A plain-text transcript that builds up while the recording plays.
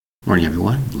Morning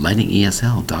everyone,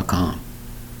 lightningesl.com.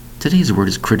 Today's word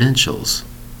is credentials.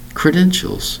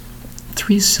 Credentials.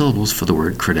 3 syllables for the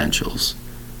word credentials.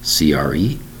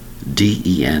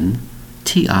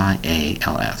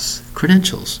 C-R-E-D-E-N-T-I-A-L-S.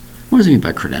 Credentials. What does it mean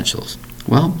by credentials?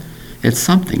 Well, it's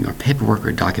something or paperwork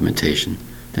or documentation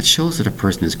that shows that a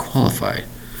person is qualified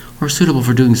or suitable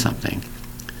for doing something.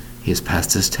 He has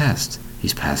passed his test.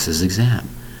 He's passed his exam.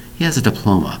 He has a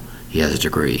diploma. He has a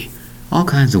degree. All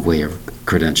kinds of way of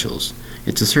credentials.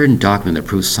 It's a certain document that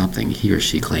proves something he or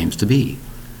she claims to be.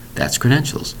 That's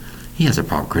credentials. He has the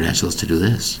proper credentials to do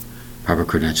this, proper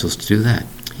credentials to do that.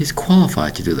 He's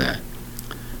qualified to do that.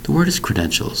 The word is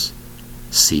credentials.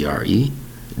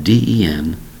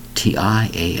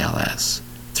 C-R-E-D-E-N-T-I-A-L-S.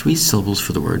 3 syllables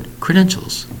for the word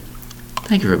credentials.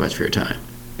 Thank you very much for your time.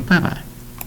 Bye-bye.